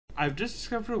I've just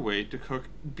discovered a way to cook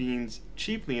beans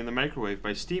cheaply in the microwave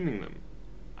by steaming them.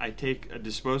 I take a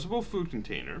disposable food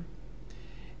container,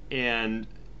 and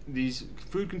these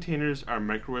food containers are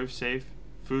microwave safe,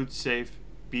 food safe,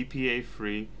 BPA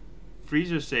free,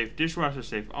 freezer safe, dishwasher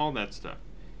safe, all that stuff.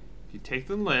 You take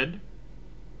the lid,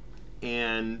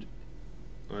 and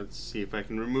let's see if I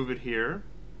can remove it here.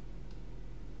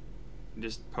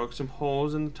 Just poke some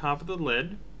holes in the top of the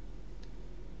lid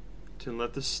to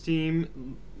let the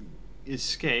steam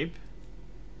escape,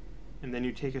 and then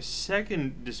you take a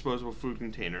second disposable food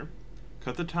container,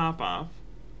 cut the top off,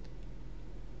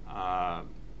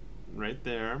 right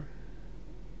there,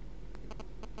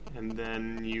 and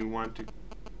then you want to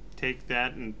take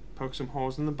that and poke some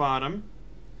holes in the bottom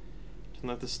to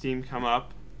let the steam come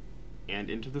up and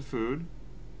into the food,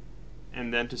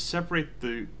 and then to separate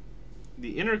the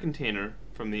inner container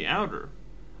from the outer,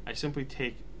 I simply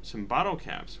take some bottle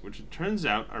caps, which it turns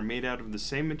out are made out of the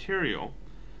same material,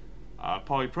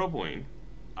 polypropylene,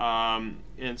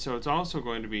 and so it's also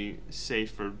going to be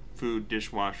safe for food,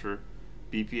 dishwasher,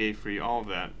 BPA free, all of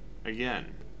that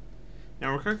again.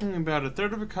 Now we're cooking about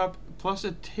 1/3 cup plus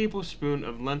a tablespoon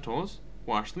of lentils.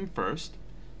 Wash them first.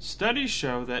 Studies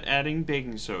show that adding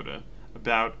baking soda,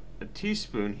 about a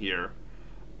teaspoon here,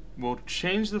 will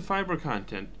change the fiber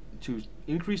content to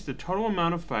increase the total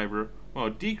amount of fiber while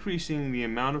decreasing the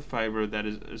amount of fiber that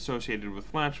is associated with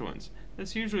flatulence.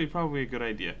 That's usually probably a good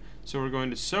idea. So we're going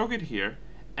to soak it here,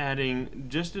 adding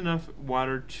just enough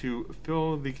water to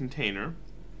fill the container,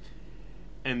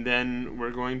 and then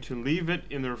we're going to leave it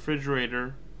in the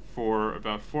refrigerator for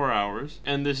about 4 hours,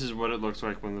 and this is what it looks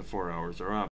like when the 4 hours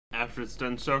are up. After it's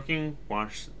done soaking,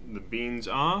 wash the beans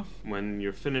off. When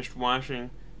you're finished washing,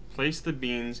 place the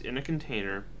beans in a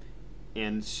container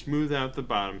and smooth out the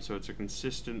bottom so it's a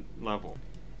consistent level.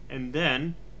 And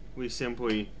then we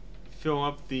simply fill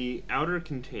up the outer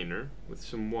container with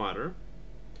some water.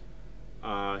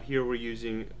 Here we're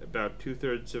using about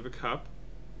 2/3 of a cup.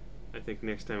 I think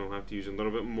next time we'll have to use a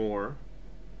little bit more,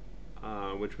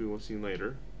 which we will see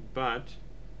later. But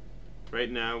right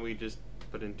now we just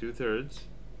put in 2/3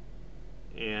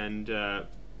 and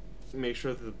make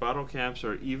sure that the bottle caps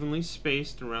are evenly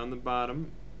spaced around the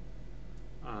bottom.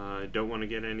 Don't want to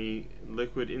get any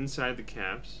liquid inside the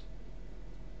caps.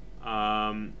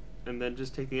 And then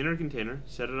just take the inner container,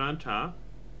 set it on top,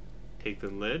 take the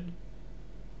lid,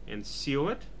 and seal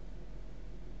it.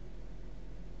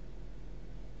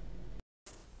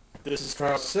 This is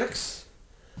trial 6.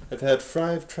 I've had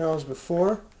 5 trials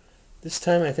before. This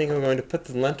time I think I'm going to put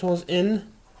the lentils in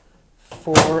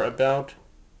for about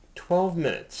 12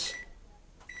 minutes.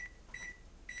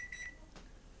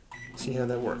 See how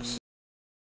that works.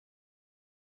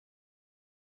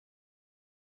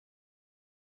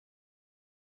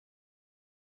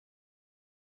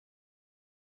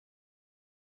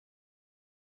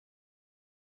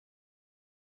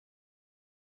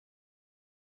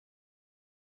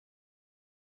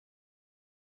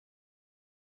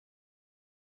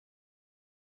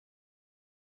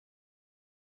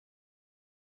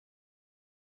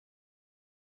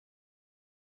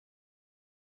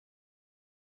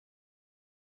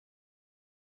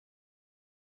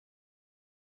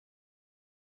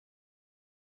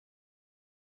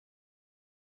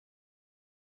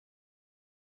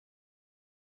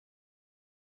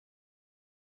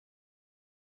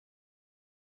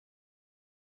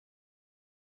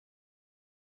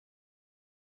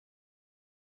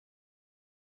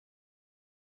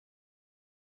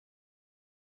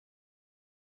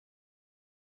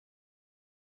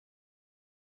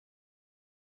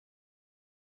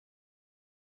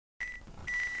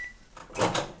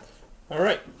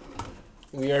 Alright,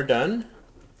 we are done,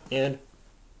 and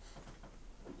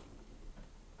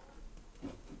here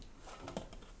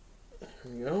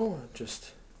we go.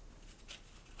 Just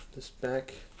this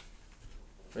back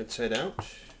right side out,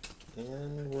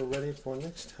 and we're ready for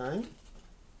next time.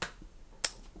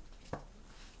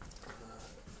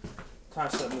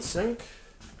 Toss that in the sink,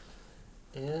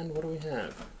 and what do we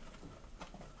have?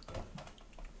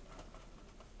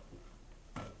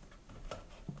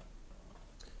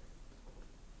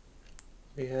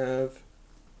 We have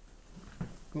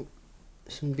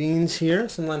some beans here,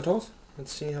 some lentils.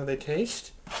 Let's see how they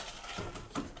taste.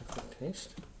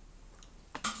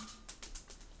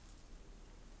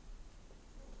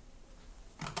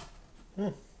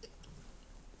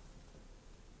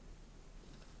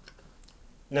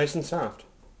 Nice and soft.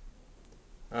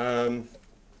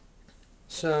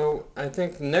 So I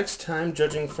think next time,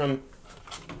 judging from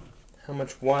how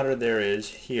much water there is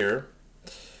here,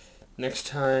 next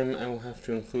time I will have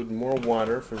to include more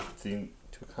water to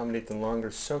accommodate the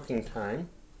longer soaking time.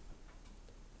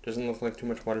 Doesn't look like too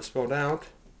much water spilled out.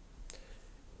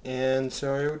 And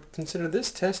so I would consider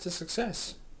this test a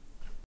success.